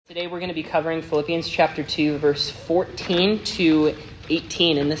Today we're going to be covering Philippians chapter 2, verse 14 to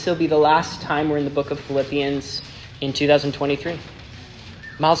 18, and this will be the last time we're in the book of Philippians in 2023.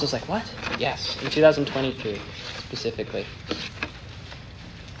 Miles was like, what? Yes, in 2023 specifically.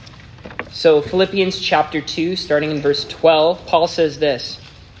 So Philippians chapter 2, starting in verse 12, Paul says this: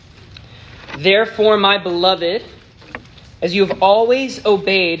 "Therefore, my beloved, as you have always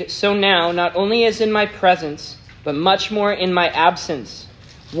obeyed, so now, not only as in my presence, but much more in my absence,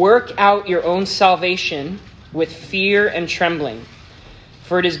 work out your own salvation with fear and trembling.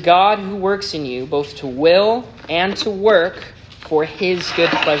 For it is God who works in you, both to will and to work for his good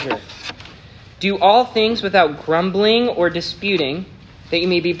pleasure. Do all things without grumbling or disputing, that you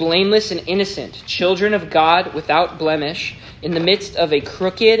may be blameless and innocent, children of God without blemish, in the midst of a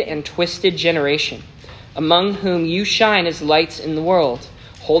crooked and twisted generation, among whom you shine as lights in the world,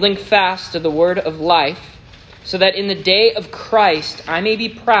 holding fast to the word of life, so that in the day of Christ I may be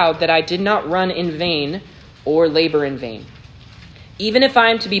proud that I did not run in vain or labor in vain. Even if I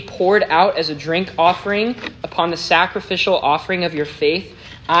am to be poured out as a drink offering upon the sacrificial offering of your faith,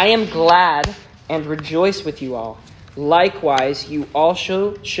 I am glad and rejoice with you all. Likewise, you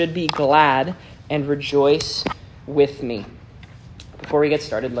also should be glad and rejoice with me." Before we get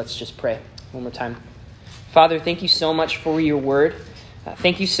started, let's just pray one more time. Father, thank you so much for your word.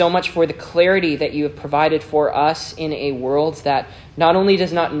 Thank you so much for the clarity that you have provided for us in a world that not only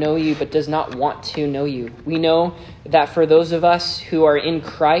does not know you, but does not want to know you. We know that for those of us who are in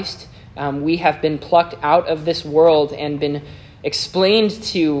Christ, we have been plucked out of this world and been explained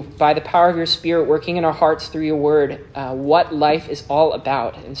to by the power of your Spirit working in our hearts through your word what life is all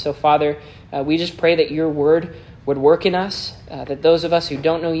about. And so, Father, we just pray that your word would work in us, that those of us who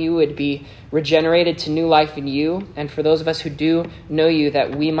don't know you would be regenerated to new life in you, and for those of us who do know you,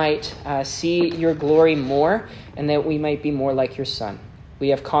 that we might see your glory more, and that we might be more like your Son. We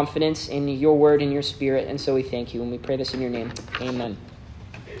have confidence in your word and your Spirit, and so we thank you, and we pray this in your name. Amen.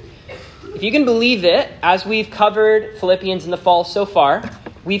 If you can believe it, as we've covered Philippians in the fall so far,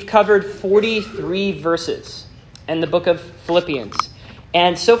 we've covered 43 verses in the book of Philippians.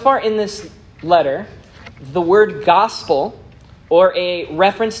 And so far in this letter, the word gospel, or a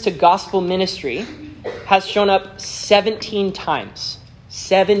reference to gospel ministry, has shown up 17 times.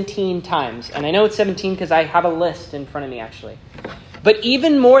 17 times. And I know it's 17 because I have a list in front of me, actually. But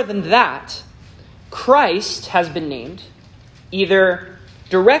even more than that, Christ has been named, either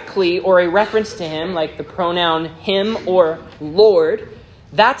directly or a reference to him, like the pronoun him or Lord.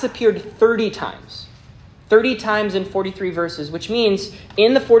 That's appeared 30 times. 30 times in 43 verses, which means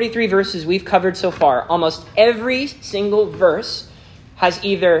in the 43 verses we've covered so far, almost every single verse has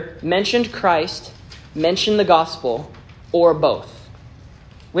either mentioned Christ, mentioned the gospel, or both.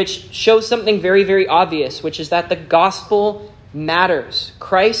 Which shows something very, very obvious, which is that the gospel matters.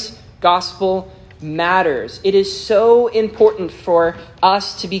 Christ's gospel matters. It is so important for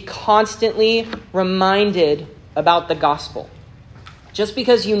us to be constantly reminded about the gospel. Just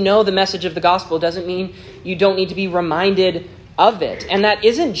because you know the message of the gospel doesn't mean you don't need to be reminded of it. And that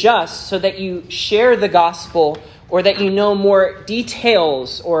isn't just so that you share the gospel or that you know more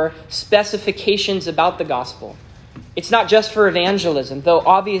details or specifications about the gospel. It's not just for evangelism, though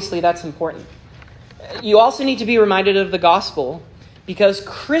obviously that's important. You also need to be reminded of the gospel because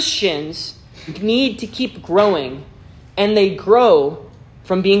Christians need to keep growing, and they grow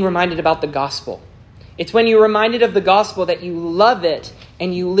from being reminded about the gospel. It's when you're reminded of the gospel that you love it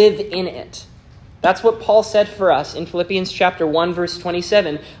and you live in it. That's what Paul said for us in Philippians chapter 1, verse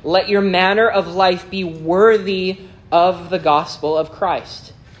 27. Let your manner of life be worthy of the gospel of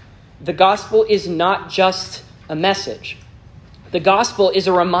Christ. The gospel is not just a message. The gospel is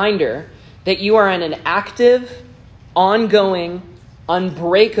a reminder that you are in an active, ongoing,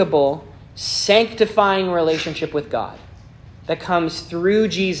 unbreakable, sanctifying relationship with God that comes through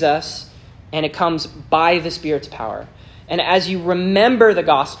Jesus, and it comes by the Spirit's power. And as you remember the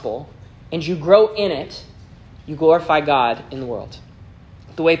gospel and you grow in it, you glorify God in the world.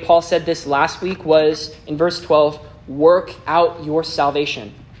 The way Paul said this last week was in verse 12, work out your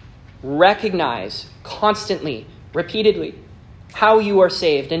salvation. Recognize constantly, repeatedly, how you are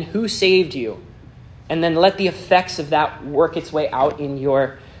saved and who saved you. And then let the effects of that work its way out in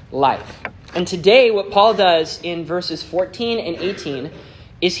your life. And today what Paul does in verses 14 and 18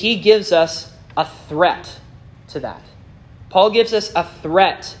 is he gives us a threat to that. Paul gives us a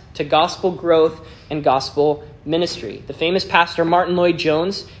threat to gospel growth and gospel ministry. The famous pastor Martin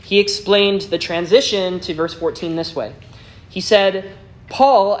Lloyd-Jones, he explained the transition to verse 14 this way. He said,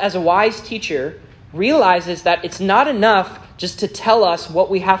 Paul, as a wise teacher, realizes that it's not enough just to tell us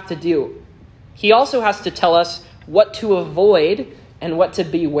what we have to do. He also has to tell us what to avoid and what to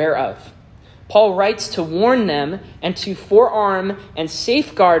beware of. Paul writes to warn them and to forearm and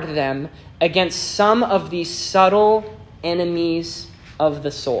safeguard them against some of these subtle enemies of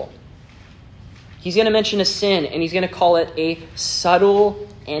the soul. He's going to mention a sin, and he's going to call it a subtle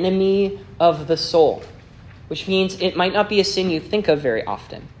enemy of the soul, which means it might not be a sin you think of very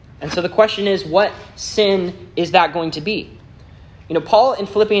often. And so the question is, what sin is that going to be? Paul in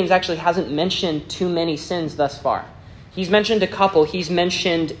Philippians actually hasn't mentioned too many sins thus far. He's mentioned a couple. He's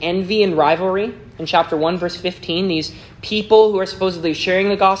mentioned envy and rivalry in chapter 1, verse 15. These people who are supposedly sharing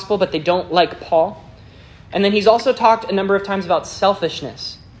the gospel, but they don't like Paul. And then he's also talked a number of times about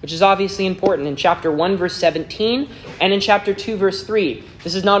selfishness, which is obviously important in chapter 1, verse 17, and in chapter 2, verse 3.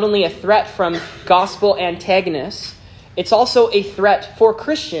 This is not only a threat from gospel antagonists, it's also a threat for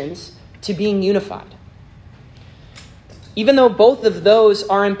Christians to being unified. Even though both of those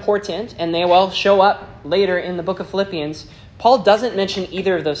are important, and they will show up later in the book of Philippians, Paul doesn't mention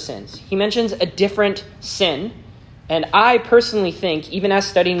either of those sins. He mentions a different sin, and I personally think, even as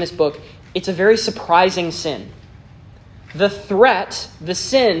studying this book, it's a very surprising sin. The threat, the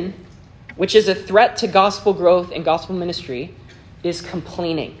sin, which is a threat to gospel growth and gospel ministry, is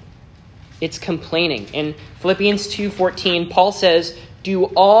complaining. It's complaining. In Philippians 2:14, Paul says, "Do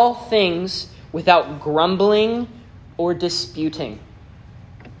all things without grumbling or disputing,"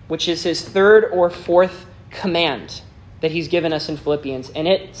 which is his third or fourth command that he's given us in Philippians. And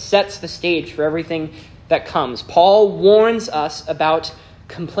it sets the stage for everything that comes. Paul warns us about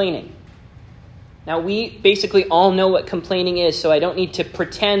complaining. Now, we basically all know what complaining is, so I don't need to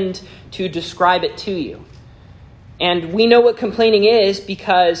pretend to describe it to you. And we know what complaining is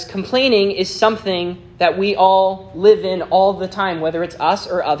because complaining is something that we all live in all the time, whether it's us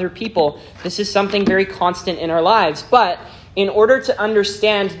or other people. This is something very constant in our lives. But in order to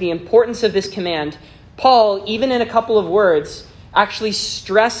understand the importance of this command, Paul, even in a couple of words, actually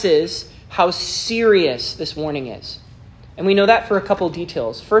stresses how serious this warning is. And we know that for a couple of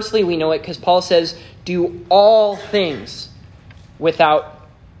details. Firstly, we know it because Paul says, "Do all things without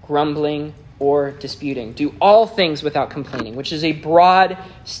grumbling or disputing." Do all things without complaining, which is a broad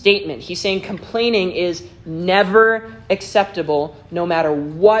statement. He's saying complaining is never acceptable, no matter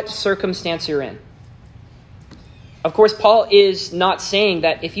what circumstance you're in. Of course, Paul is not saying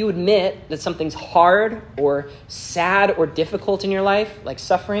that if you admit that something's hard or sad or difficult in your life, like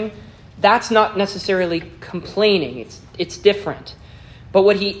suffering, that's not necessarily complaining. It's different. But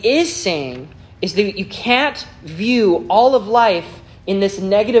what he is saying is that you can't view all of life in this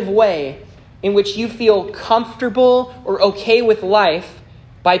negative way in which you feel comfortable or okay with life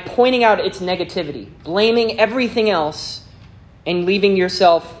by pointing out its negativity, blaming everything else, and leaving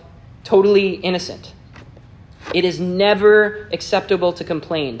yourself totally innocent. It is never acceptable to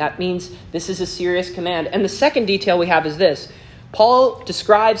complain. That means this is a serious command. And the second detail we have is this. Paul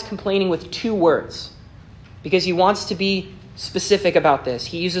describes complaining with two words because he wants to be specific about this.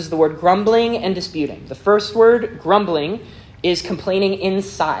 He uses the word grumbling and disputing. The first word, grumbling, is complaining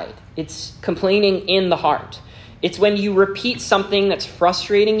inside. It's complaining in the heart. It's when you repeat something that's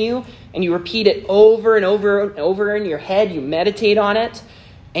frustrating you and you repeat it over and over and over in your head. You meditate on it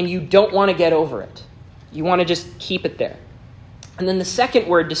and you don't want to get over it. You want to just keep it there. And then the second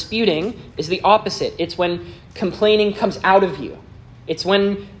word, disputing, is the opposite. It's when complaining comes out of you. It's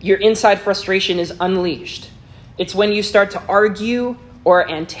when your inside frustration is unleashed. It's when you start to argue or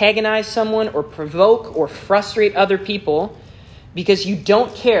antagonize someone or provoke or frustrate other people because you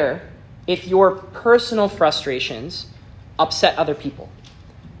don't care if your personal frustrations upset other people.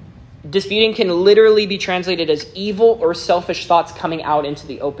 Disputing can literally be translated as evil or selfish thoughts coming out into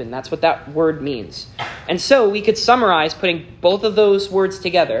the open. That's what that word means. And so we could summarize, putting both of those words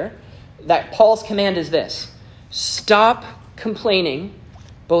together, that Paul's command is this: stop complaining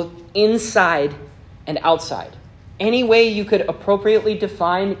both inside and outside. Any way you could appropriately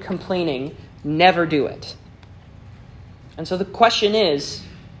define complaining, never do it. And so the question is,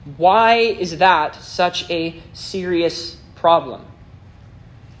 why is that such a serious problem?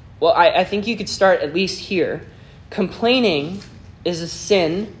 Well, I think you could start at least here. Complaining is a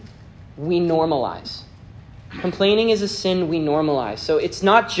sin we normalize. Complaining is a sin we normalize. So it's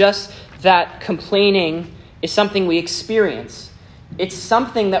not just that complaining is something we experience. It's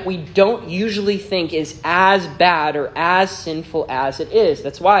something that we don't usually think is as bad or as sinful as it is.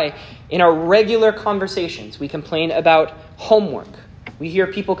 That's why in our regular conversations, we complain about homework. We hear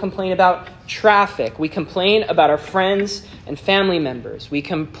people complain about traffic. We complain about our friends and family members. We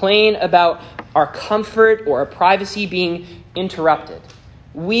complain about our comfort or our privacy being interrupted.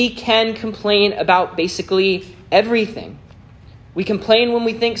 We can complain about basically everything. We complain when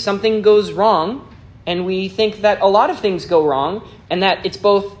we think something goes wrong And we think that a lot of things go wrong and that it's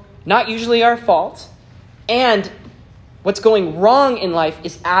both not usually our fault and what's going wrong in life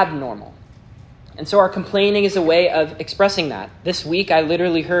is abnormal. And so our complaining is a way of expressing that. This week, I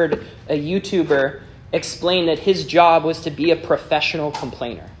literally heard a YouTuber explain that his job was to be a professional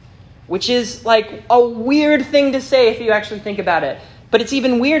complainer, which is like a weird thing to say if you actually think about it. But it's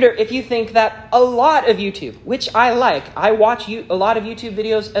even weirder if you think that a lot of YouTube, which I like, I watch a lot of YouTube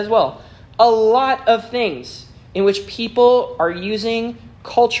videos as well, a lot of things in which people are using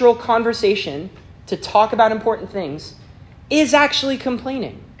cultural conversation to talk about important things is actually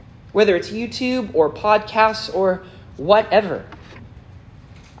complaining, whether it's YouTube or podcasts or whatever.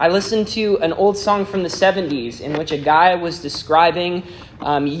 I listened to an old song from the 70s in which a guy was describing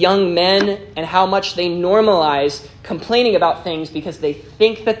young men and how much they normalize complaining about things because they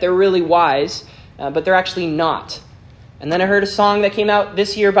think that they're really wise, but they're actually not. And then I heard a song that came out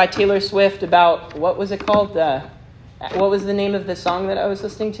this year by Taylor Swift about, what was it called? What was the name of the song that I was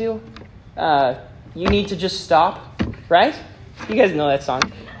listening to? You Need to Just Stop, right? You guys know that song.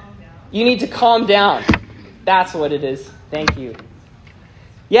 You need to calm down. That's what it is. Thank you.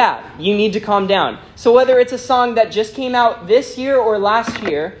 Yeah, you need to calm down. So whether it's a song that just came out this year or last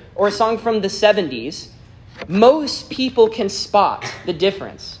year, or a song from the 70s, most people can spot the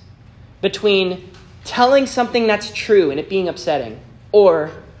difference between telling something that's true and it being upsetting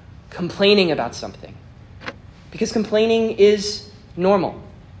or complaining about something. Because complaining is normal.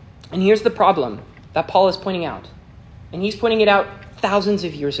 And here's the problem that Paul is pointing out. And he's pointing it out thousands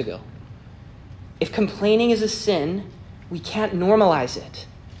of years ago. If complaining is a sin, we can't normalize it.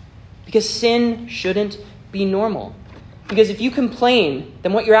 Because sin shouldn't be normal. Because if you complain,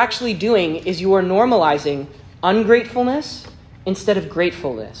 then what you're actually doing is you are normalizing ungratefulness instead of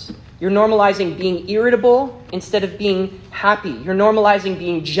gratefulness. You're normalizing being irritable instead of being happy. You're normalizing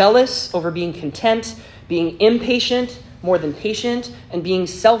being jealous over being content, being impatient more than patient, and being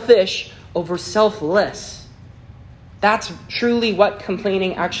selfish over selfless. That's truly what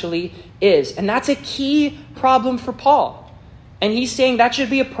complaining actually is. And that's a key problem for Paul. And he's saying that should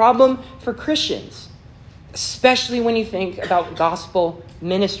be a problem for Christians, especially when you think about gospel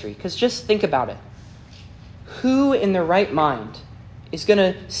ministry. Because just think about it. Who in their right mind is going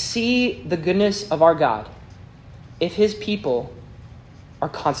to see the goodness of our God if his people are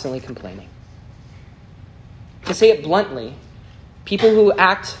constantly complaining? To say it bluntly, people who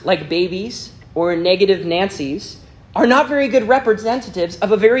act like babies or negative Nancys are not very good representatives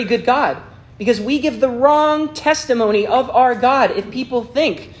of a very good God. Because we give the wrong testimony of our God if people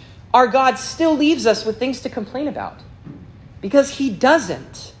think our God still leaves us with things to complain about. Because he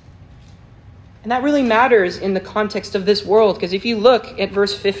doesn't. And that really matters in the context of this world. Because if you look at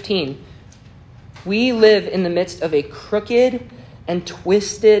verse 15, we live in the midst of a crooked and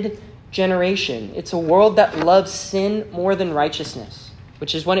twisted generation. It's a world that loves sin more than righteousness,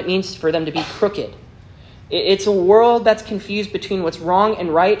 which is what it means for them to be crooked. It's a world that's confused between what's wrong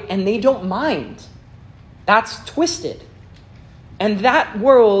and right, and they don't mind. That's twisted. And that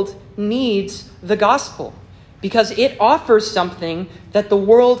world needs the gospel because it offers something that the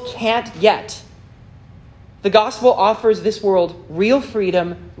world can't get. The gospel offers this world real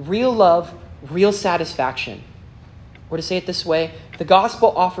freedom, real love, real satisfaction. Or to say it this way, the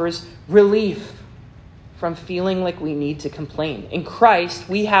gospel offers relief from feeling like we need to complain. In Christ,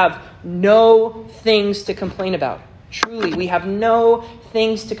 we have no things to complain about. Truly, we have no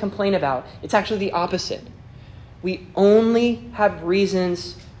things to complain about. It's actually the opposite. We only have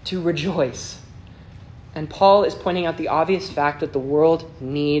reasons to rejoice. And Paul is pointing out the obvious fact that the world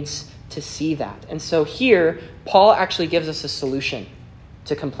needs to see that. And so here, Paul actually gives us a solution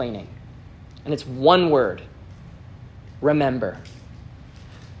to complaining. And it's one word: remember.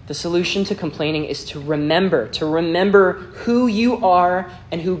 The solution to complaining is to remember who you are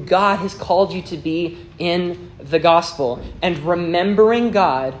and who God has called you to be in the gospel. And remembering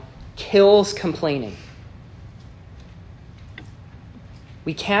God kills complaining.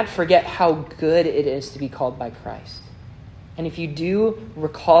 We can't forget how good it is to be called by Christ. And if you do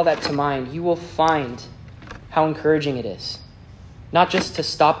recall that to mind, you will find how encouraging it is. Not just to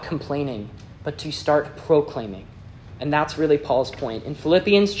stop complaining, but to start proclaiming. And that's really Paul's point. In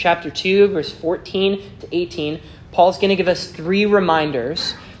Philippians chapter 2, verse 14 to 18, Paul's going to give us 3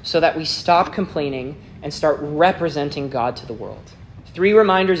 reminders so that we stop complaining and start representing God to the world. 3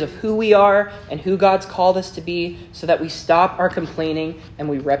 reminders of who we are and who God's called us to be so that we stop our complaining and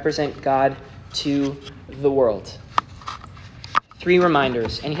we represent God to the world. 3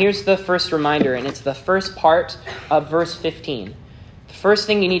 reminders. And here's the first reminder, and it's the first part of verse 15. The first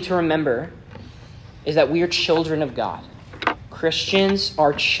thing you need to remember is that we are children of God. Christians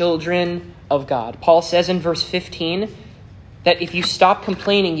are children of God. Paul says in verse 15 that if you stop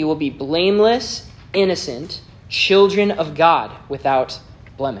complaining, you will be blameless, innocent, children of God without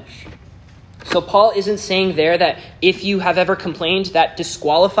blemish. So Paul isn't saying there that if you have ever complained, that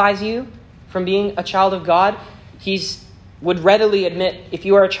disqualifies you from being a child of God. He's would readily admit if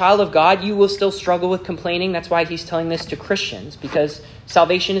you are a child of God, you will still struggle with complaining. That's why he's telling this to Christians, because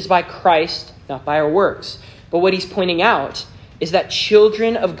salvation is by Christ, not by our works. But what he's pointing out is that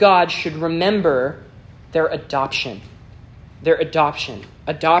children of God should remember their adoption. Their adoption.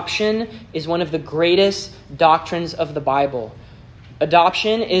 Adoption is one of the greatest doctrines of the Bible.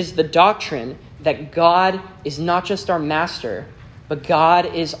 Adoption is the doctrine that God is not just our master, but God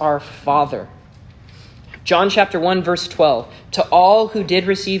is our Father. John chapter 1, verse 12. To all who did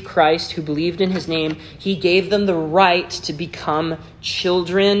receive Christ, who believed in his name, he gave them the right to become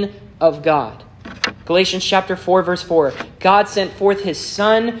children of God. Galatians chapter 4, verse 4. God sent forth his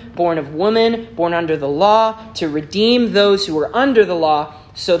Son, born of woman, born under the law, to redeem those who were under the law,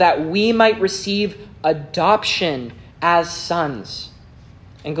 so that we might receive adoption as sons.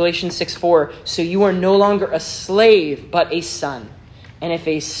 And Galatians 6:4. So you are no longer a slave, but a son. And if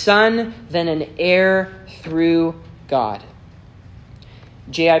a son, then an heir through God.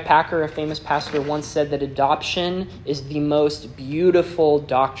 J.I. Packer, a famous pastor, once said that adoption is the most beautiful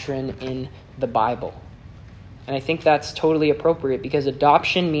doctrine in the Bible. And I think that's totally appropriate, because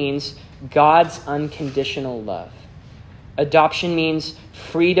adoption means God's unconditional love. Adoption means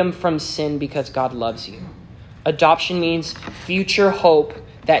freedom from sin because God loves you. Adoption means future hope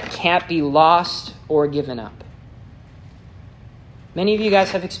that can't be lost or given up. Many of you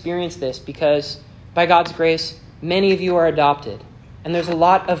guys have experienced this because, by God's grace, many of you are adopted. And there's a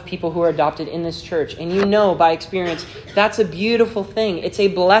lot of people who are adopted in this church. And you know by experience, that's a beautiful thing. It's a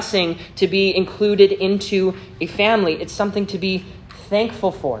blessing to be included into a family. It's something to be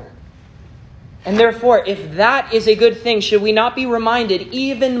thankful for. And therefore, if that is a good thing, should we not be reminded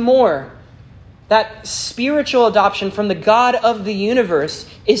even more that spiritual adoption from the God of the universe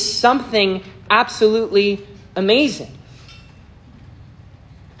is something absolutely amazing?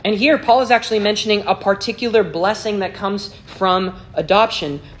 And here, Paul is actually mentioning a particular blessing that comes from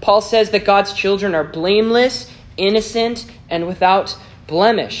adoption. Paul says that God's children are blameless, innocent, and without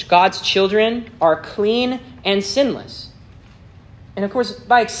blemish. God's children are clean and sinless. And of course,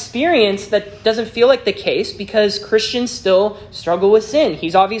 by experience, that doesn't feel like the case because Christians still struggle with sin.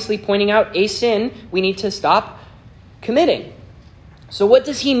 He's obviously pointing out a sin we need to stop committing. So what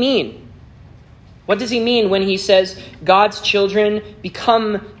does he mean? What does he mean when he says God's children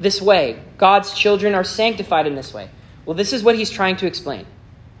become this way? God's children are sanctified in this way. Well, this is what he's trying to explain.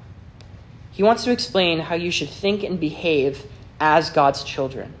 He wants to explain how you should think and behave as God's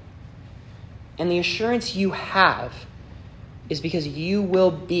children. And the assurance you have is because you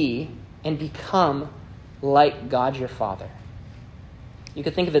will be and become like God your Father. You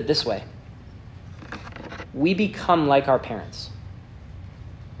could think of it this way. We become like our parents.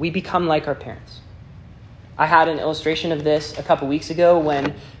 We become like our parents. I had an illustration of this a couple weeks ago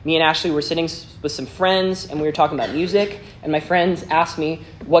when me and Ashley were sitting with some friends and we were talking about music, and my friends asked me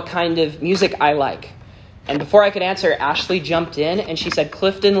what kind of music I like. And before I could answer, Ashley jumped in and she said,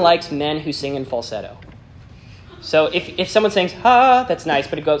 Clifton likes men who sing in falsetto. So if someone sings, ha, that's nice,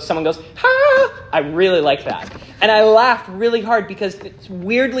 but someone goes, ha, I really like that. And I laughed really hard because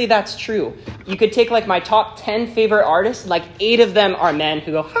weirdly that's true. You could take like my top 10 favorite artists, like 8 of them are men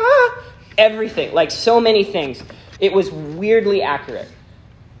who go, ha, everything, like so many things. It was weirdly accurate.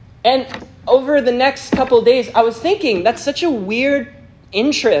 And over the next couple of days, I was thinking, that's such a weird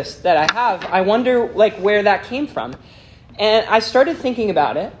interest that I have. I wonder like where that came from. And I started thinking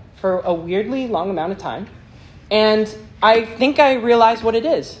about it for a weirdly long amount of time. And I think I realized what it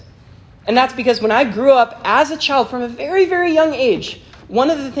is. And that's because when I grew up as a child from a very, very young age, one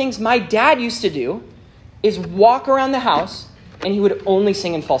of the things my dad used to do is walk around the house and he would only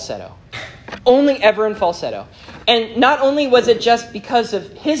sing in falsetto. Only ever in falsetto. And not only was it just because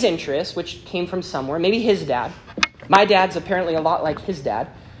of his interest, which came from somewhere, maybe his dad. My dad's apparently a lot like his dad.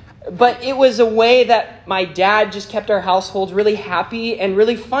 But it was a way that my dad just kept our household really happy and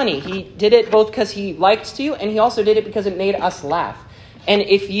really funny. He did it both because he liked to, and he also did it because it made us laugh. And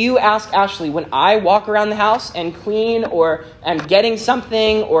if you ask Ashley, when I walk around the house and clean or I'm getting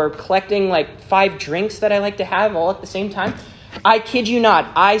something or collecting like 5 drinks that I like to have all at the same time, I kid you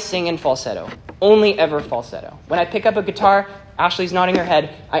not, I sing in falsetto. Only ever falsetto. When I pick up a guitar, Ashley's nodding her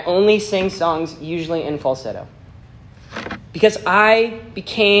head, I only sing songs usually in falsetto. Because I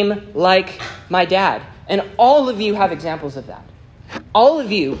became like my dad. And all of you have examples of that. All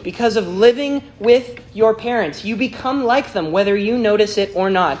of you, because of living with your parents, you become like them, whether you notice it or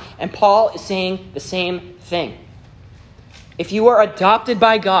not. And Paul is saying the same thing. If you are adopted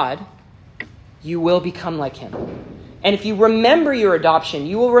by God, you will become like him. And if you remember your adoption,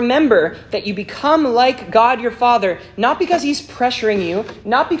 you will remember that you become like God your Father, not because he's pressuring you,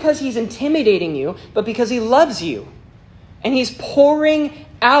 not because he's intimidating you, but because he loves you. And he's pouring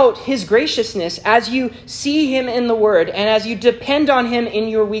out his graciousness as you see him in the Word and as you depend on him in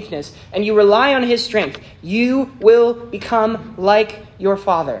your weakness and you rely on his strength. You will become like your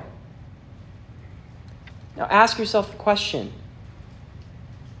Father. Now ask yourself the question,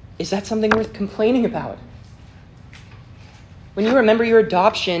 is that something worth complaining about? When you remember your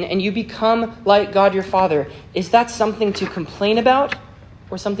adoption and you become like God your Father, is that something to complain about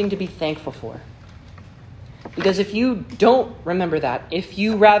or something to be thankful for? Because if you don't remember that, if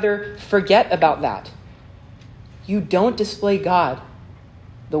you rather forget about that, you don't display God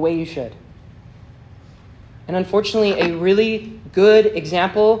the way you should. And unfortunately, a really good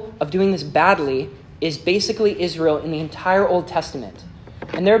example of doing this badly is basically Israel in the entire Old Testament.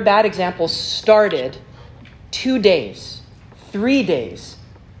 And their bad example started 2 days, 3 days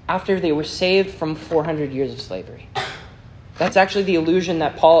after they were saved from 400 years of slavery. That's actually the illusion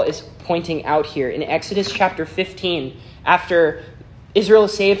that Paul is pointing out here. In Exodus chapter 15, after Israel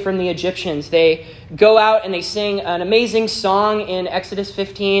is saved from the Egyptians, they go out and they sing an amazing song in Exodus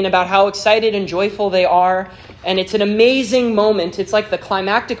 15 about how excited and joyful they are. And it's an amazing moment. It's like the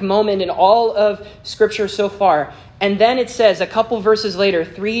climactic moment in all of Scripture so far. And then it says a couple verses later,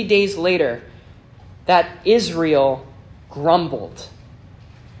 3 days later, that Israel grumbled.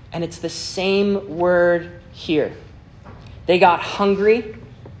 And it's the same word here. They got hungry,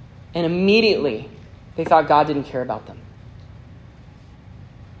 and immediately they thought God didn't care about them.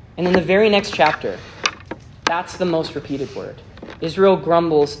 And in the very next chapter, that's the most repeated word. Israel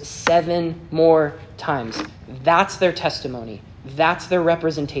grumbles 7 more times. That's their testimony. That's their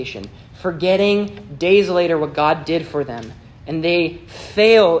representation. Forgetting days later what God did for them. And they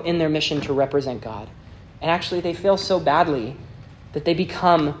fail in their mission to represent God. And actually, they fail so badly that they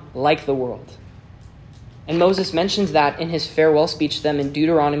become like the world. And Moses mentions that in his farewell speech to them in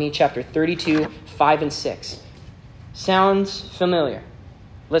Deuteronomy chapter 32, 5 and 6. Sounds familiar.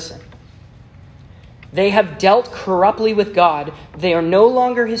 Listen. They have dealt corruptly with God. They are no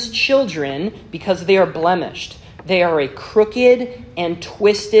longer his children because they are blemished. They are a crooked and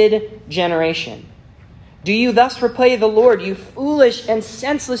twisted generation. Do you thus repay the Lord, you foolish and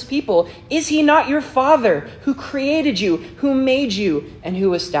senseless people? Is he not your Father who created you, who made you, and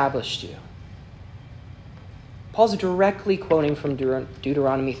who established you? Paul's directly quoting from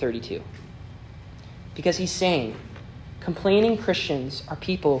Deuteronomy 32. Because he's saying, complaining Christians are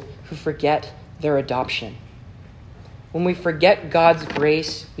people who forget their adoption. When we forget God's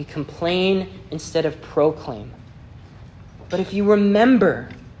grace, we complain instead of proclaim. But if you remember,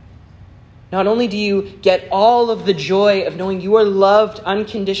 not only do you get all of the joy of knowing you are loved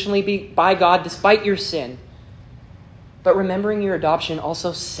unconditionally by God despite your sin, but remembering your adoption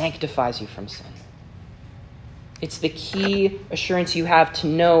also sanctifies you from sin. It's the key assurance you have to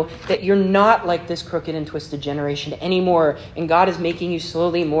know that you're not like this crooked and twisted generation anymore, and God is making you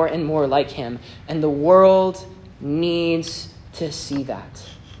slowly more and more like him. And the world needs to see that.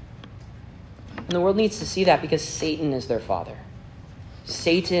 And the world needs to see that because Satan is their father.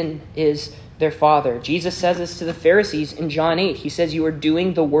 Satan is their father. Jesus says this to the Pharisees in John 8. He says, you are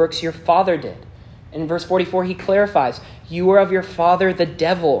doing the works your father did. And in verse 44, he clarifies, you are of your father, the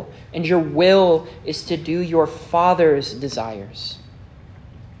devil, and your will is to do your father's desires.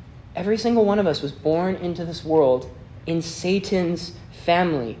 Every single one of us was born into this world in Satan's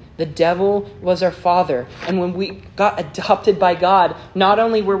family. The devil was our father. And when we got adopted by God, not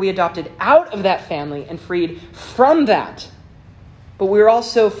only were we adopted out of that family and freed from that, but we were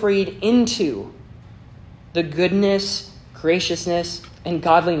also freed into the goodness, graciousness, and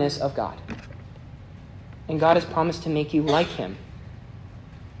godliness of God. And God has promised to make you like him.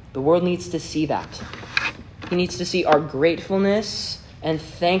 The world needs to see that. He needs to see our gratefulness and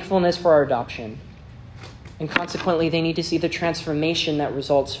thankfulness for our adoption. And consequently, they need to see the transformation that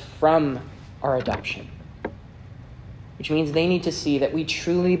results from our adoption. Which means they need to see that we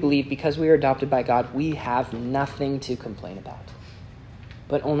truly believe because we are adopted by God, we have nothing to complain about,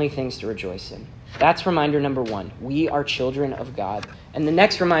 but only things to rejoice in. That's reminder number 1. We are children of God. And the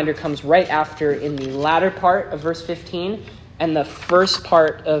next reminder comes right after in the latter part of verse 15 and the first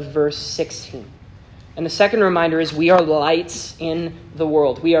part of verse 16. And the second reminder is we are lights in the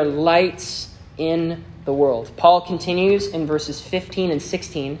world. We are lights in the world. Paul continues in verses 15 and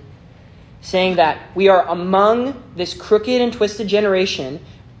 16. saying that we are among this crooked and twisted generation,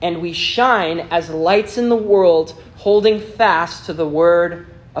 and we shine as lights in the world, holding fast to the word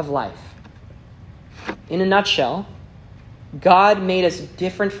of life. In a nutshell, God made us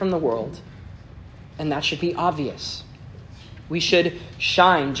different from the world, and that should be obvious. We should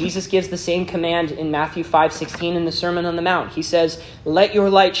shine. Jesus gives the same command in Matthew 5:16 in the Sermon on the Mount. He says, "Let your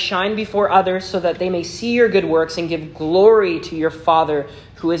light shine before others so that they may see your good works and give glory to your Father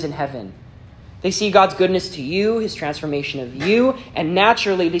who is in heaven." They see God's goodness to you, his transformation of you, and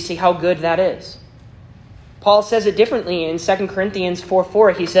naturally they see how good that is. Paul says it differently in 2 Corinthians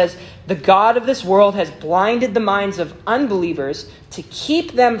 4:4. He says, "The God of this world has blinded the minds of unbelievers to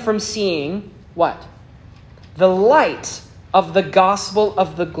keep them from seeing," what? "The light of the gospel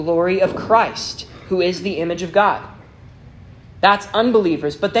of the glory of Christ, who is the image of God." That's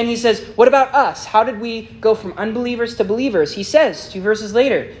unbelievers. But then he says, what about us? How did we go from unbelievers to believers? He says, 2 verses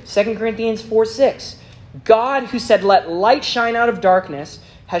later, 2 Corinthians 4:6, "God, who said, 'Let light shine out of darkness,'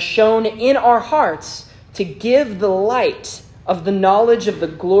 has shone in our hearts to give the light of the knowledge of the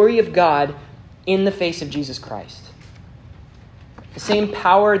glory of God in the face of Jesus Christ." The same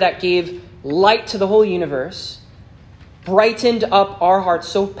power that gave light to the whole universe brightened up our hearts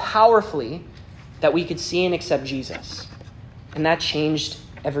so powerfully that we could see and accept Jesus. And that changed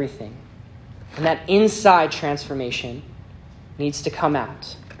everything. And that inside transformation needs to come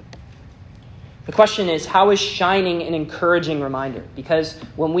out. The question is, how is shining an encouraging reminder? Because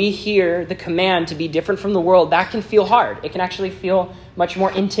when we hear the command to be different from the world, that can feel hard. It can actually feel much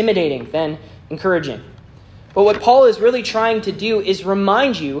more intimidating than encouraging. But what Paul is really trying to do is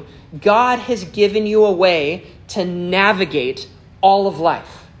remind you, God has given you a way to navigate all of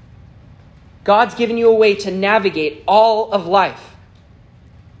life. God's given you a way to navigate all of life.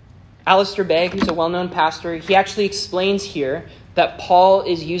 Alistair Begg, who's a well-known pastor, he actually explains here that Paul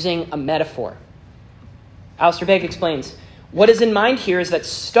is using a metaphor. Alistair Begg explains, what is in mind here is that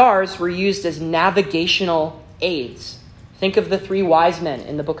stars were used as navigational aids. Think of the 3 wise men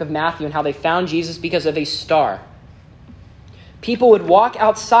in the book of Matthew and how they found Jesus because of a star. People would walk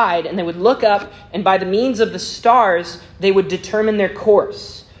outside and they would look up, and by the means of the stars, they would determine their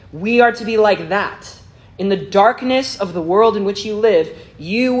course. We are to be like that. In the darkness of the world in which you live,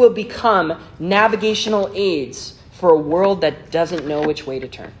 you will become navigational aids for a world that doesn't know which way to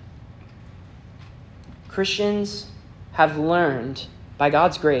turn. Christians have learned, by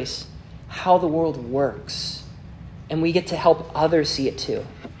God's grace, how the world works, and we get to help others see it too.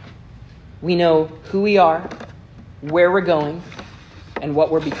 We know who we are, where we're going, and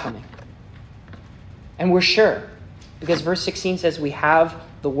what we're becoming. And we're sure, because verse 16 says we have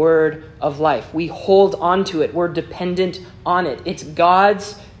the word of life. We hold on to it. We're dependent on it. It's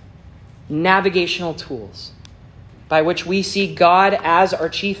God's navigational tools by which we see God as our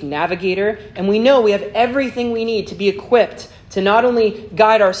chief navigator, and we know we have everything we need to be equipped to not only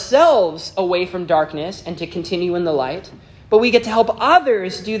guide ourselves away from darkness and to continue in the light, but we get to help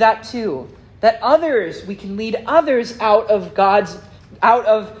others do that too. We can lead others out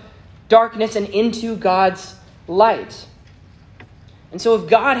of darkness and into God's light. And so if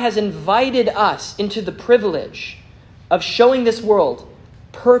God has invited us into the privilege of showing this world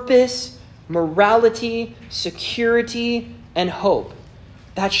purpose, morality, security, and hope,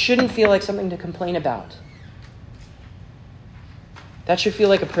 that shouldn't feel like something to complain about. That should feel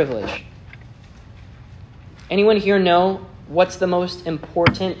like a privilege. Anyone here know what's the most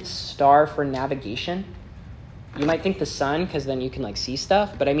important star for navigation? You might think the sun, because then you can see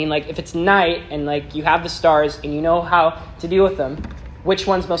stuff. But I mean, if it's night and you have the stars and you know how to deal with them, which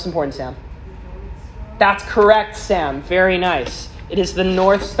one's most important, Sam? That's correct, Sam. Very nice. It is the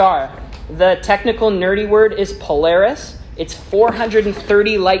North Star. The technical nerdy word is Polaris. It's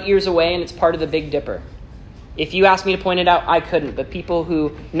 430 light years away, and it's part of the Big Dipper. If you asked me to point it out, I couldn't, but people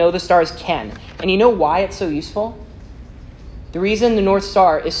who know the stars can. And you know why it's so useful? The reason the North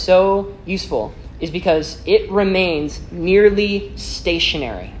Star is so useful is because it remains nearly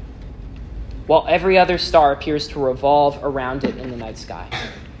stationary, while every other star appears to revolve around it in the night sky.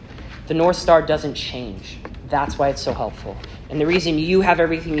 The North Star doesn't change. That's why it's so helpful. And the reason you have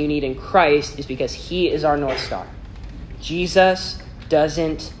everything you need in Christ is because he is our North Star. Jesus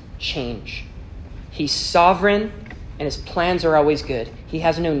doesn't change. He's sovereign, and his plans are always good. He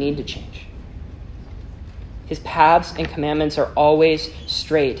has no need to change. His paths and commandments are always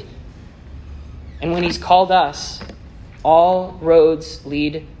straight. And when he's called us, all roads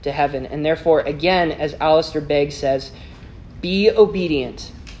lead to heaven. And therefore, again, as Alistair Begg says, be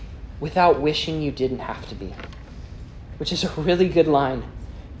obedient without wishing you didn't have to be. Which is a really good line.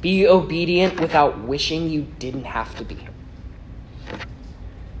 Be obedient without wishing you didn't have to be.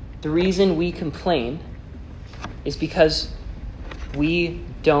 The reason we complain is because we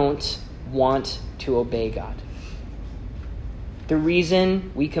don't want to obey God. The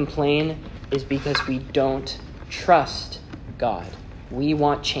reason we complain is because we don't trust God. We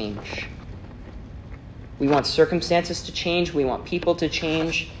want change. We want circumstances to change. We want people to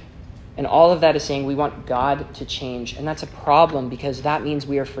change. And all of that is saying we want God to change. And that's a problem because that means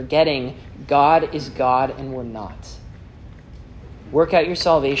we are forgetting God is God and we're not. Work out your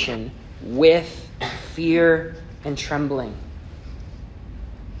salvation with fear and trembling.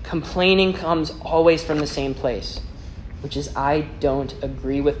 Complaining comes always from the same place, which is I don't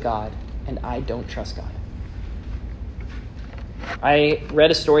agree with God and I don't trust God. I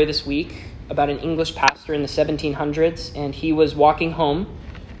read a story this week about an English pastor in the 1700s, and he was walking home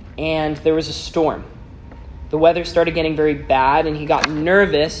and there was a storm. The weather started getting very bad and he got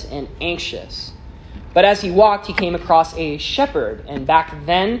nervous and anxious. But as he walked, he came across a shepherd. And back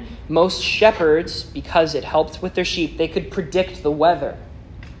then, most shepherds, because it helped with their sheep, they could predict the weather.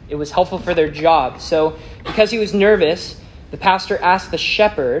 It was helpful for their job. So because he was nervous, the pastor asked the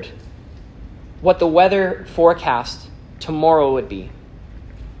shepherd what the weather forecast tomorrow would be.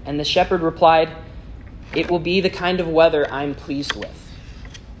 And the shepherd replied, "It will be the kind of weather I'm pleased with."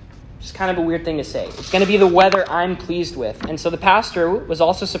 It's kind of a weird thing to say. It's going to be the weather I'm pleased with. And so the pastor was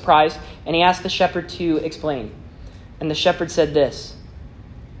also surprised, and he asked the shepherd to explain. And the shepherd said this,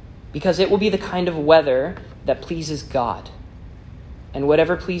 "Because it will be the kind of weather that pleases God. And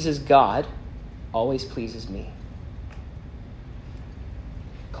whatever pleases God always pleases me."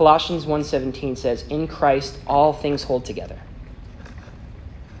 Colossians 1:17 says, "In Christ all things hold together."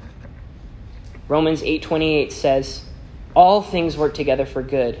 Romans 8:28 says, "All things work together for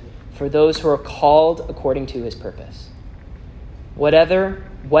good for those who are called according to his purpose." Whatever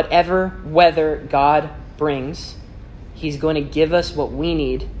weather God brings, he's going to give us what we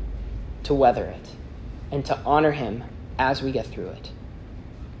need to weather it and to honor him as we get through it.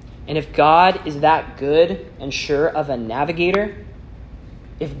 And if God is that good and sure of a navigator,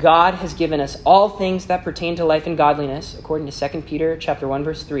 if God has given us all things that pertain to life and godliness, according to 2 Peter chapter 1,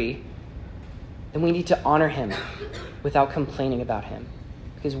 verse 3, then we need to honor him without complaining about him,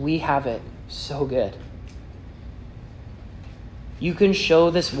 because we have it so good. You can show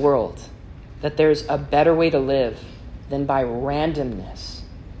this world that there's a better way to live than by randomness,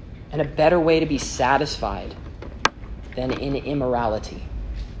 and a better way to be satisfied than in immorality.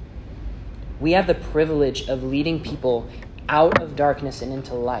 We have the privilege of leading people out of darkness and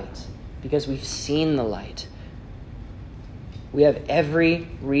into light because we've seen the light. We have every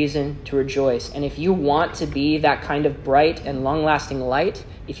reason to rejoice. And if you want to be that kind of bright and long-lasting light,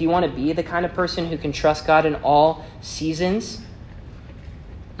 if you want to be the kind of person who can trust God in all seasons,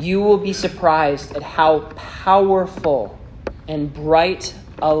 you will be surprised at how powerful and bright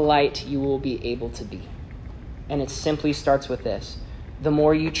a light you will be able to be. And it simply starts with this: the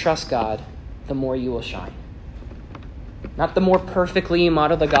more you trust God, the more you will shine. Not the more perfectly you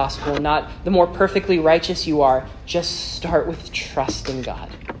model the gospel, not the more perfectly righteous you are. Just start with trust in God.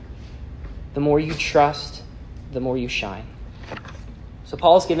 The more you trust, the more you shine. So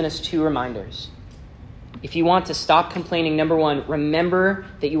Paul's given us two reminders. If you want to stop complaining, number one, remember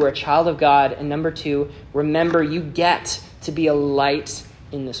that you are a child of God. And number two, remember you get to be a light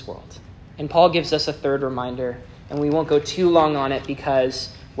in this world. And Paul gives us a third reminder, and we won't go too long on it because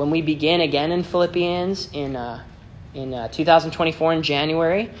when we begin again in Philippians in 2024 in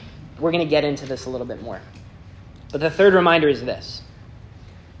January, we're going to get into this a little bit more. But the third reminder is this: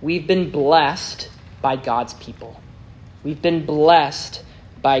 we've been blessed by God's people. We've been blessed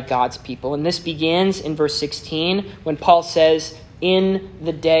by God's people. And this begins in verse 16 when Paul says, "in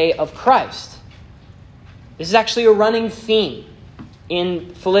the day of Christ." This is actually a running theme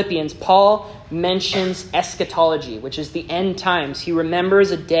in Philippians. Paul mentions eschatology, which is the end times. He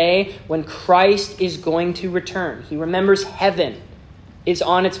remembers a day when Christ is going to return. He remembers heaven is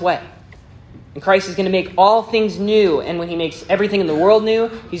on its way. And Christ is going to make all things new. And when he makes everything in the world new,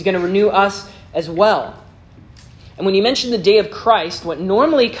 he's going to renew us as well. And when you mention the day of Christ, what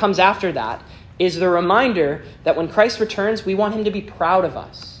normally comes after that is the reminder that when Christ returns, we want him to be proud of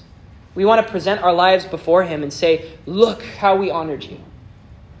us. We want to present our lives before him and say, "Look how we honored you."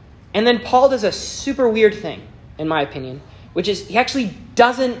 And then Paul does a super weird thing, in my opinion, which is he actually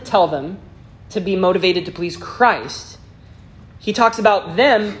doesn't tell them to be motivated to please Christ. He talks about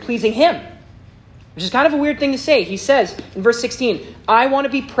them pleasing him, which is kind of a weird thing to say. He says in verse 16, "I want to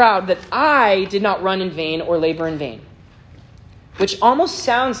be proud that I did not run in vain or labor in vain," which almost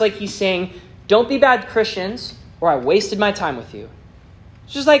sounds like he's saying, don't be bad Christians or I wasted my time with you.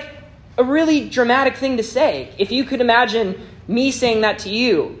 It's just like a really dramatic thing to say. If you could imagine me saying that to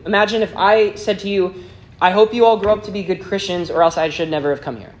you. Imagine if I said to you, I hope you all grow up to be good Christians or else I should never have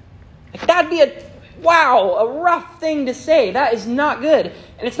come here. Like, that'd be a rough thing to say. That is not good.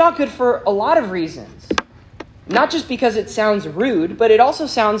 And it's not good for a lot of reasons. Not just because it sounds rude, but it also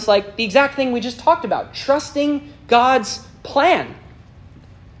sounds like the exact thing we just talked about. Trusting God's plan.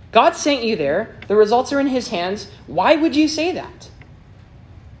 God sent you there. The results are in his hands. Why would you say that?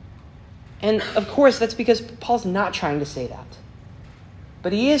 And of course, that's because Paul's not trying to say that.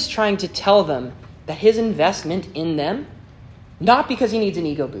 But he is trying to tell them that his investment in them, not because he needs an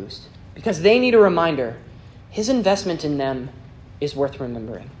ego boost, because they need a reminder, his investment in them is worth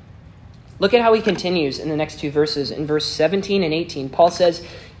remembering. Look at how he continues in the next two verses. In verse 17 and 18, Paul says,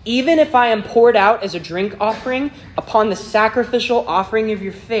 even if I am poured out as a drink offering upon the sacrificial offering of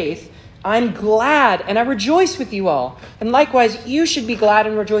your faith, I'm glad and I rejoice with you all. And likewise, you should be glad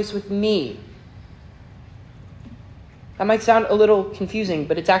and rejoice with me. That might sound a little confusing,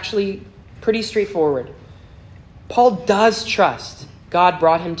 but it's actually pretty straightforward. Paul does trust God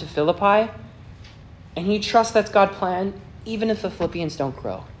brought him to Philippi, and he trusts that's God's plan, even if the Philippians don't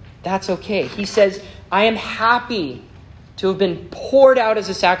grow. That's okay. He says, I am happy to have been poured out as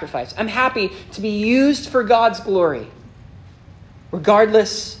a sacrifice. I'm happy to be used for God's glory,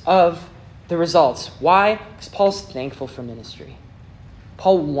 regardless of the results. Why? Because Paul's thankful for ministry.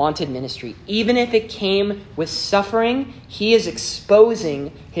 Paul wanted ministry. Even if it came with suffering, he is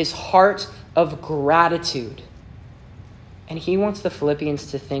exposing his heart of gratitude. And he wants the Philippians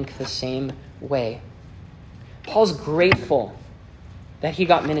to think the same way. Paul's grateful that he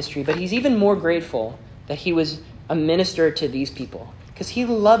got ministry, but he's even more grateful that he was a minister to these people because he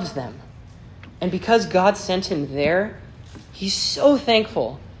loves them. And because God sent him there, he's so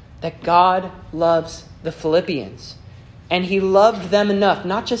thankful that God loves the Philippians. And he loved them enough,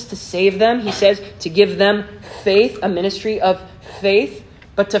 not just to save them, he says, to give them faith, a ministry of faith,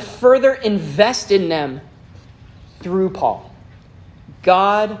 but to further invest in them through Paul.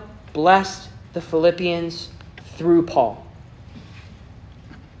 God blessed the Philippians through Paul.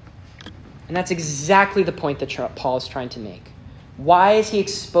 And that's exactly the point that Paul is trying to make. Why is he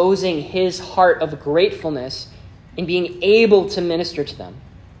exposing his heart of gratefulness in being able to minister to them?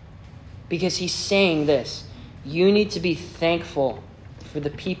 Because he's saying this, you need to be thankful for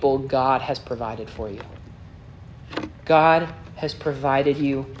the people God has provided for you. God has provided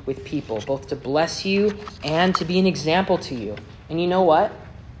you with people, both to bless you and to be an example to you. And you know what?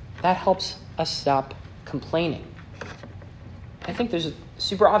 That helps us stop complaining. I think there's a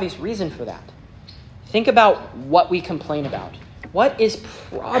super obvious reason for that. Think about what we complain about. What is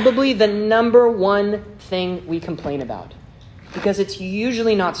probably the number one thing we complain about? Because it's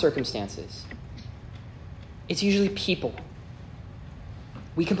usually not circumstances. It's usually people.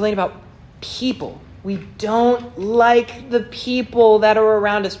 We complain about people. We don't like the people that are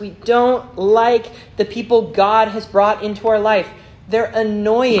around us. We don't like the people God has brought into our life. They're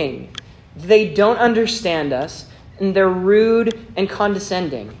annoying. They don't understand us. And they're rude and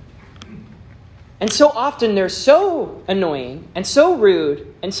condescending. And so often they're so annoying and so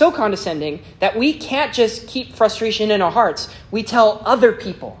rude and so condescending that we can't just keep frustration in our hearts. We tell other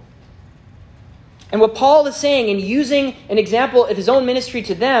people. And what Paul is saying in using an example of his own ministry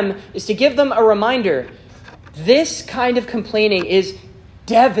to them is to give them a reminder. This kind of complaining is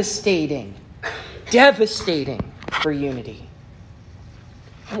devastating. Devastating for unity.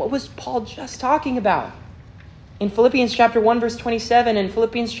 And what was Paul just talking about? In Philippians chapter 1, verse 27 and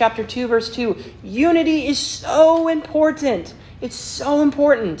Philippians chapter 2, verse 2, unity is so important. It's so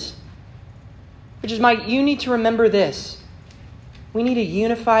important. Which is you need to remember this. We need a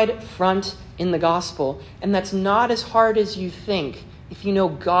unified front in the gospel. And that's not as hard as you think if you know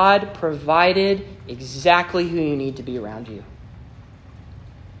God provided exactly who you need to be around you.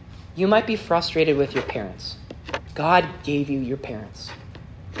 You might be frustrated with your parents. God gave you your parents.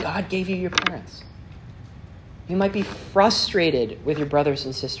 God gave you your parents. You might be frustrated with your brothers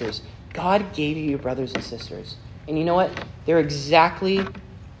and sisters. God gave you your brothers and sisters. And you know what? They're exactly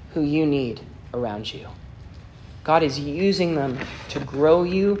who you need around you. God is using them to grow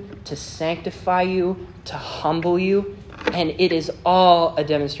you, to sanctify you, to humble you, and it is all a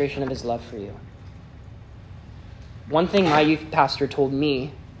demonstration of his love for you. One thing my youth pastor told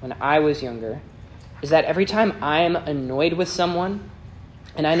me when I was younger is that every time I am annoyed with someone,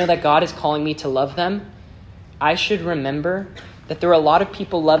 and I know that God is calling me to love them, I should remember that there are a lot of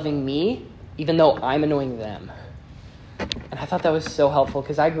people loving me, even though I'm annoying them. And I thought that was so helpful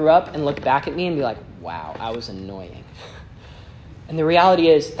because I grew up and looked back at me and be like, wow, I was annoying. And the reality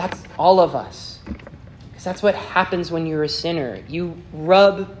is, that's all of us. Because that's what happens when you're a sinner. You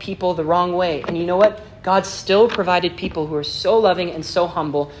rub people the wrong way. And you know what? God still provided people who are so loving and so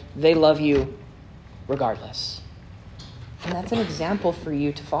humble, they love you regardless. And that's an example for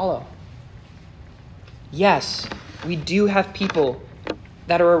you to follow. Yes, we do have people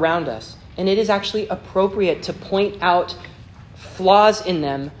that are around us, and it is actually appropriate to point out flaws in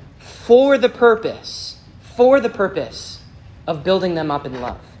them for the purpose of building them up in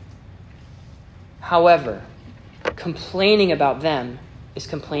love. However, complaining about them is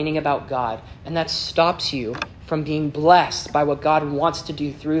complaining about God, and that stops you from being blessed by what God wants to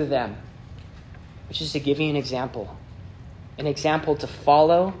do through them, which is to give you an example to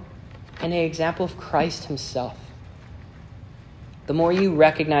follow, and an example of Christ himself. The more you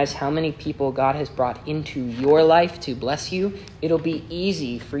recognize how many people God has brought into your life to bless you, it'll be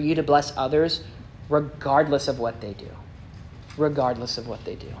easy for you to bless others regardless of what they do. Regardless of what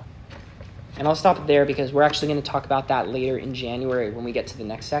they do. And I'll stop there because we're actually going to talk about that later in January when we get to the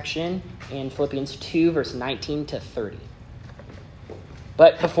next section in Philippians 2, verse 19 to 30.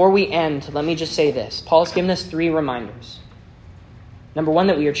 But before we end, let me just say this. Paul's given us 3 reminders. Number 1,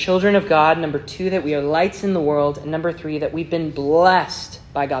 that we are children of God. Number 2, that we are lights in the world. And number 3, that we've been blessed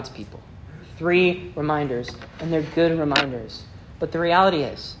by God's people. 3 reminders, and they're good reminders. But the reality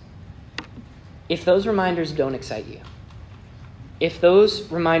is, if those reminders don't excite you, if those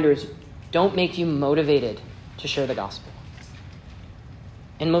reminders don't make you motivated to share the gospel,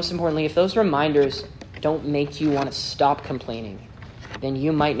 and most importantly, if those reminders don't make you want to stop complaining, then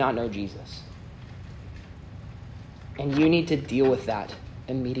you might not know Jesus. And you need to deal with that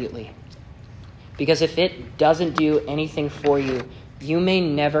immediately. Because if it doesn't do anything for you, you may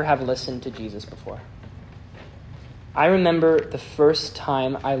never have listened to Jesus before. I remember the first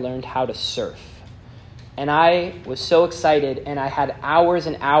time I learned how to surf. And I was so excited, and I had hours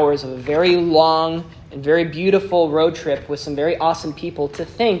and hours of a very long and very beautiful road trip with some very awesome people to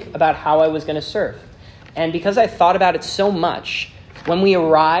think about how I was going to surf. And because I thought about it so much, when we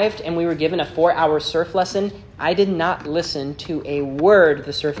arrived and we were given a 4-hour surf lesson, I did not listen to a word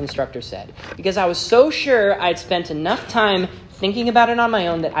the surf instructor said, because I was so sure I'd spent enough time thinking about it on my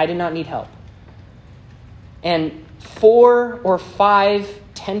own that I did not need help. And 4 or 5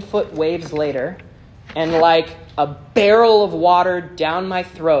 10-foot waves later, and like a barrel of water down my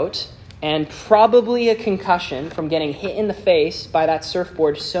throat, and probably a concussion from getting hit in the face by that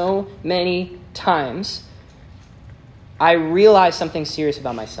surfboard so many times, I realized something serious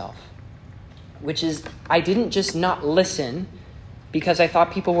about myself, which is I didn't just not listen because I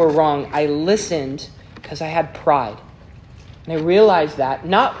thought people were wrong. I listened because I had pride. And I realized that,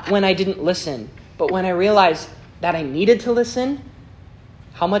 not when I didn't listen, but when I realized that I needed to listen,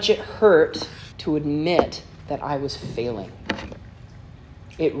 how much it hurt to admit that I was failing.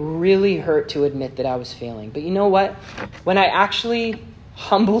 It really hurt to admit that I was failing. But you know what? When I actually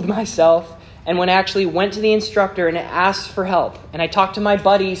humbled myself, and when I actually went to the instructor and asked for help, and I talked to my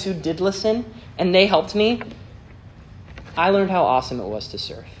buddies who did listen, and they helped me, I learned how awesome it was to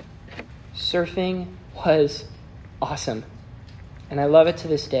surf. Surfing was awesome. And I love it to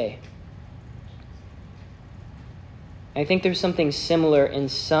this day. I think there's something similar in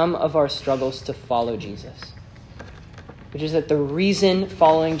some of our struggles to follow Jesus, which is that the reason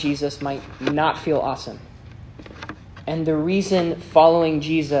following Jesus might not feel awesome, and the reason following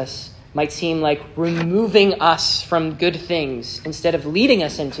Jesus might seem like removing us from good things instead of leading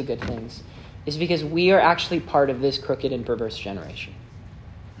us into good things, is because we are actually part of this crooked and perverse generation.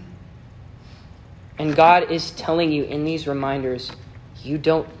 And God is telling you in these reminders, you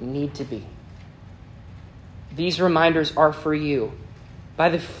don't need to be. These reminders are for you. By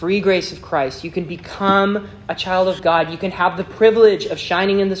the free grace of Christ, you can become a child of God. You can have the privilege of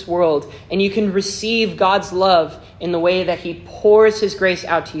shining in this world, and you can receive God's love in the way that he pours his grace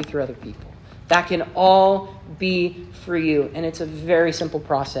out to you through other people. That can all be for you, and it's a very simple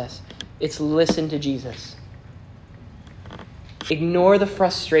process. It's listen to Jesus. Ignore the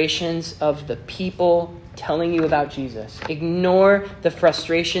frustrations of the people telling you about Jesus. Ignore the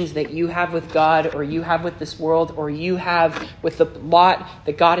frustrations that you have with God, or you have with this world, or you have with the lot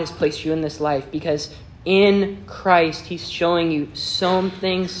that God has placed you in this life, because in Christ, he's showing you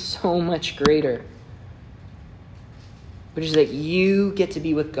something so much greater, which is that you get to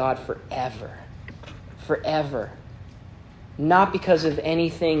be with God forever. Forever. Not because of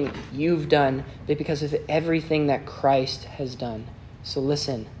anything you've done, but because of everything that Christ has done. So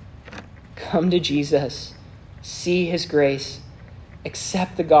listen. Come to Jesus, see his grace,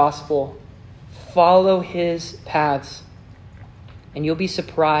 accept the gospel, follow his paths, and you'll be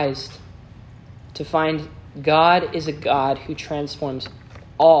surprised to find God is a God who transforms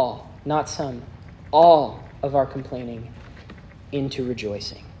all, not some, all of our complaining into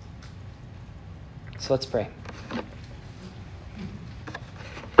rejoicing. So let's pray.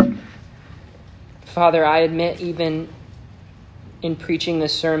 Father, I admit even in preaching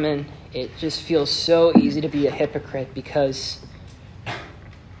this sermon, it just feels so easy to be a hypocrite because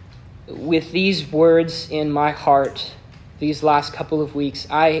with these words in my heart, these last couple of weeks,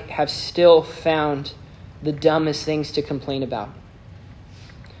 I have still found the dumbest things to complain about.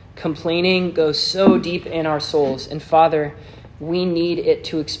 Complaining goes so deep in our souls. And Father, we need it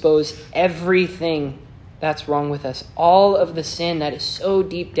to expose everything that's wrong with us, all of the sin that is so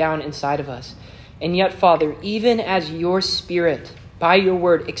deep down inside of us. And yet, Father, even as your Spirit, by your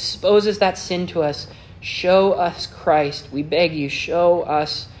word, exposes that sin to us, show us Christ. We beg you, show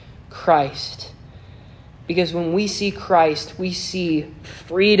us Christ. Because when we see Christ, we see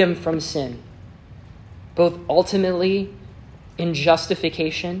freedom from sin, both ultimately in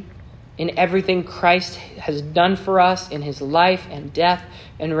justification, in everything Christ has done for us in his life and death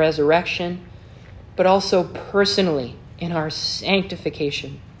and resurrection, but also personally in our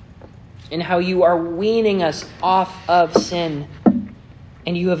sanctification, in how you are weaning us off of sin,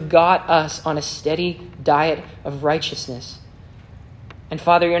 and you have got us on a steady diet of righteousness. And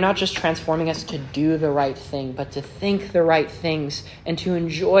Father, you're not just transforming us to do the right thing, but to think the right things and to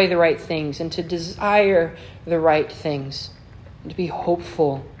enjoy the right things and to desire the right things and to be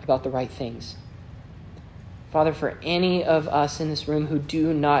hopeful about the right things. Father, for any of us in this room who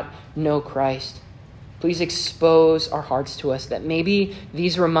do not know Christ, please expose our hearts to us that maybe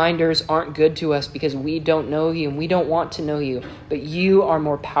these reminders aren't good to us because we don't know you and we don't want to know you, but you are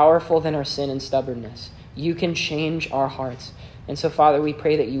more powerful than our sin and stubbornness. You can change our hearts. And so, Father, we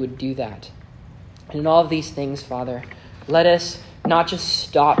pray that you would do that. And in all of these things, Father, let us not just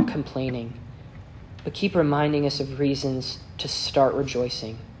stop complaining, but keep reminding us of reasons to start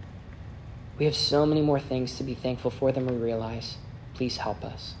rejoicing. We have so many more things to be thankful for than we realize. Please help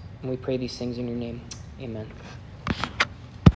us. And we pray these things in your name. Amen.